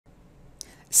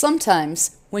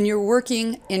Sometimes when you're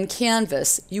working in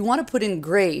Canvas, you want to put in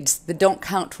grades that don't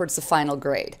count towards the final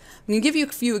grade. I'm going to give you a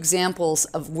few examples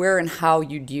of where and how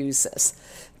you'd use this.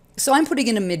 So I'm putting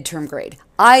in a midterm grade.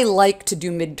 I like to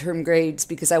do midterm grades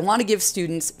because I want to give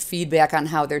students feedback on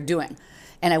how they're doing.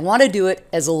 And I want to do it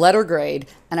as a letter grade,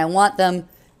 and I want them,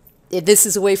 this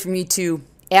is a way for me to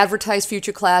advertise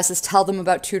future classes, tell them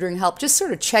about tutoring help, just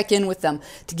sort of check in with them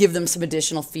to give them some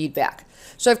additional feedback.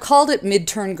 So I've called it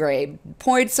midterm grade.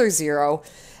 Points are 0.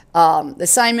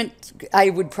 Assignment, I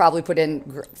would probably put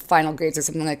in final grades or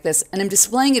something like this, and I'm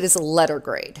displaying it as a letter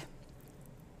grade.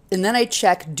 And then I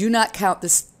check, do not count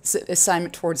this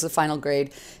assignment towards the final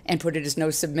grade, and put it as no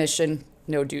submission,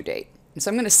 no due date. And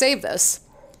so I'm going to save this,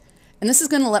 and this is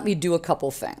going to let me do a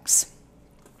couple things.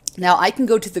 Now I can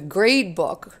go to the grade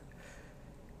book,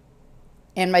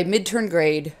 and my midterm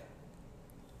grade,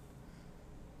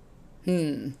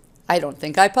 I don't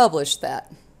think I published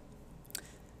that.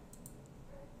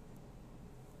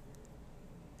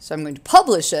 So I'm going to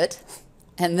publish it,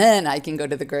 and then I can go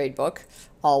to the grade book,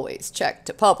 always check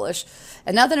to publish.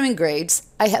 And now that I'm in grades,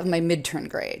 I have my midterm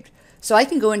grade. So I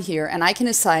can go in here and I can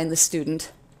assign the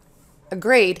student a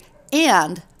grade,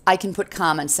 and I can put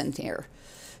comments in here.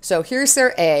 So here's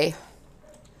their A.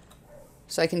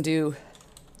 So I can do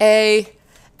A,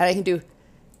 and I can do,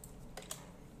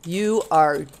 you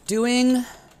are doing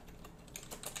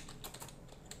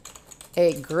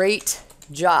a great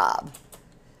job.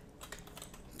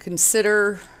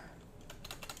 Consider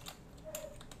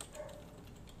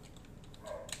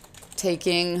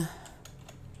taking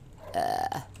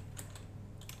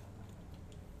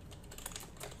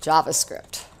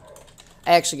JavaScript.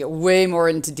 I actually get way more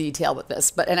into detail with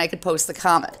this, and I could post the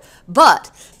comment.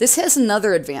 But this has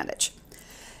another advantage.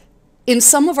 In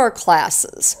some of our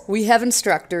classes, we have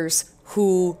instructors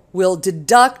who will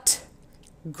deduct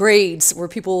grades where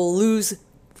people will lose,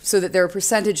 so that their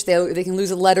percentage, they can lose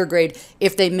a letter grade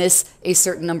if they miss a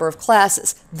certain number of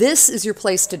classes. This is your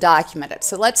place to document it.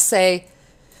 So let's say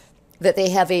that they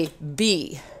have a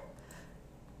B.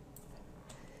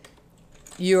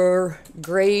 Your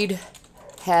grade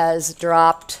has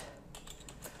dropped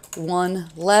 1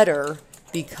 letter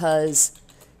because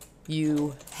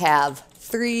you have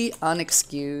 3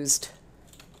 unexcused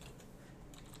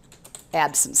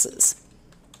absences.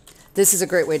 This is a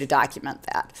great way to document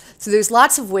that. So there's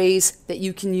lots of ways that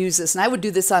you can use this. And I would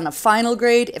do this on a final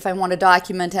grade if I want to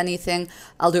document anything.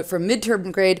 I'll do it for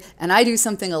midterm grade. And I do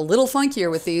something a little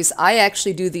funkier with these. I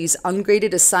actually do these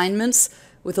ungraded assignments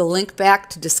with a link back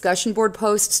to discussion board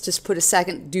posts. Just put a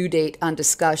second due date on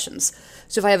discussions.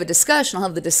 So if I have a discussion, I'll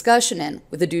have the discussion in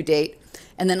with a due date.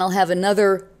 And then I'll have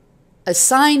another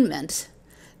assignment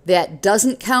that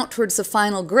doesn't count towards the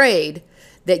final grade,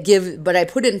 but I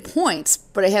put in points,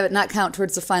 but I have it not count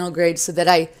towards the final grade, so that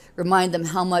I remind them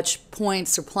how much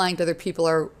points applying to other people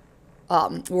are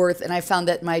worth. And I found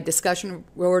that my discussion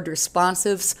board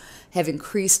responsives have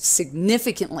increased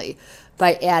significantly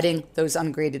by adding those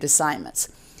ungraded assignments.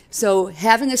 So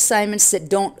having assignments that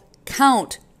don't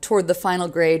count toward the final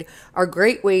grade are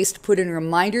great ways to put in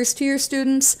reminders to your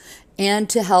students and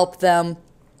to help them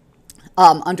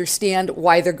understand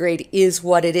why their grade is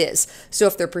what it is. So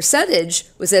if their percentage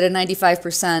was at a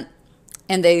 95%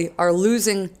 and they are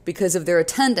losing because of their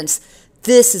attendance,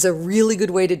 this is a really good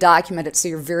way to document it so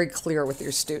you're very clear with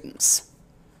your students.